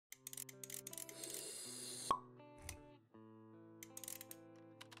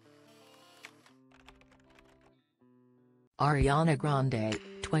Ariana Grande,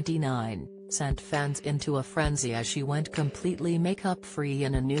 29, sent fans into a frenzy as she went completely makeup-free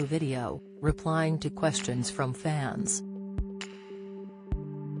in a new video, replying to questions from fans.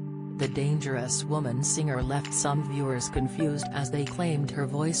 The Dangerous Woman singer left some viewers confused as they claimed her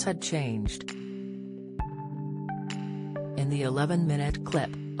voice had changed. In the 11-minute clip,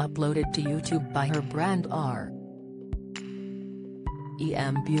 uploaded to YouTube by her brand R.E.M.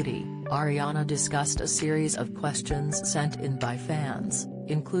 Beauty, Ariana discussed a series of questions sent in by fans,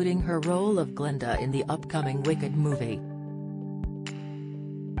 including her role of Glinda in the upcoming Wicked movie.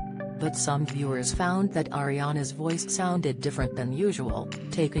 But some viewers found that Ariana's voice sounded different than usual,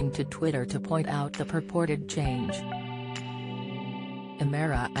 taking to Twitter to point out the purported change.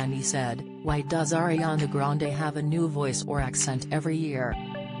 Imara Annie said, "Why does Ariana Grande have a new voice or accent every year?"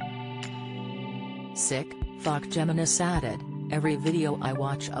 Sick, fuck Geminis added, "Every video I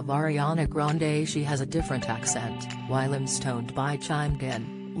watch of Ariana Grande she has a different accent," while Stoned by chimed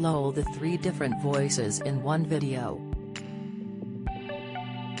in, "Lol, the 3 different voices in one video."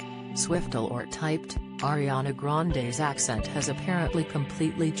 Swiftle or typed, "Ariana Grande's accent has apparently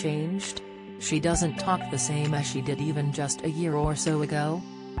completely changed? She doesn't talk the same as she did even just a year or so ago?"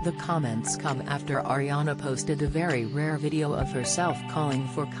 The comments come after Ariana posted a very rare video of herself calling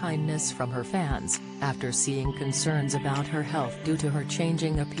for kindness from her fans, after seeing concerns about her health due to her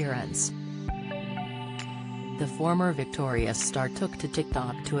changing appearance. The former Victorious star took to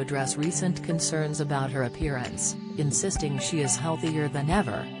TikTok to address recent concerns about her appearance, insisting she is healthier than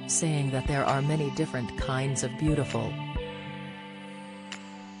ever, saying that there are many different kinds of beautiful.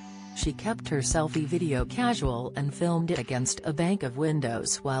 She kept her selfie video casual and filmed it against a bank of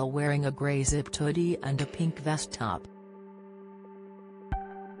windows while wearing a grey zipped hoodie and a pink vest top.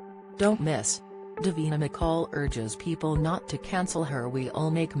 Don't miss. Davina McCall urges people not to cancel her. "We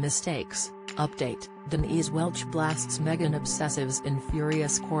all make mistakes." Update, Denise Welch blasts Meghan obsessives in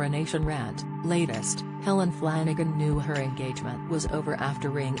furious coronation rant. Latest, Helen Flanagan knew her engagement was over after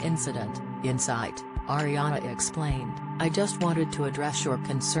ring incident. Insight, Ariana explained, "I just wanted to address your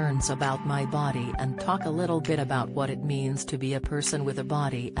concerns about my body and talk a little bit about what it means to be a person with a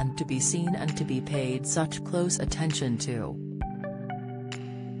body and to be seen and to be paid such close attention to."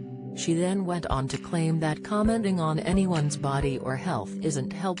 She then went on to claim that commenting on anyone's body or health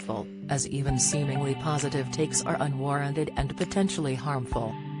isn't helpful, as even seemingly positive takes are unwarranted and potentially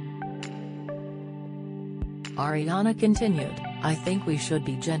harmful. Ariana continued, "I think we should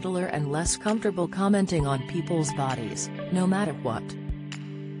be gentler and less comfortable commenting on people's bodies, no matter what.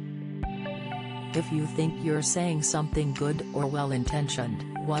 If you think you're saying something good or well-intentioned,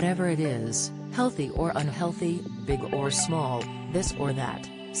 whatever it is, healthy or unhealthy, big or small, this or that,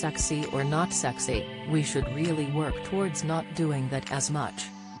 sexy or not sexy, we should really work towards not doing that as much.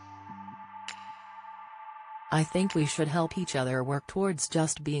 I think we should help each other work towards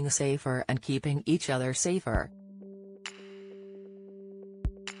just being safer and keeping each other safer."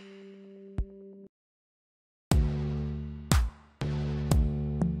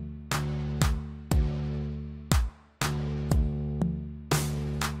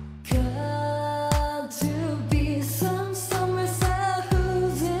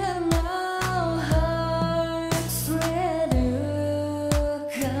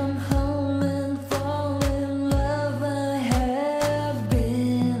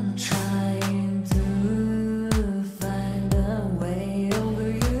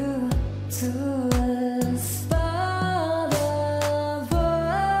 To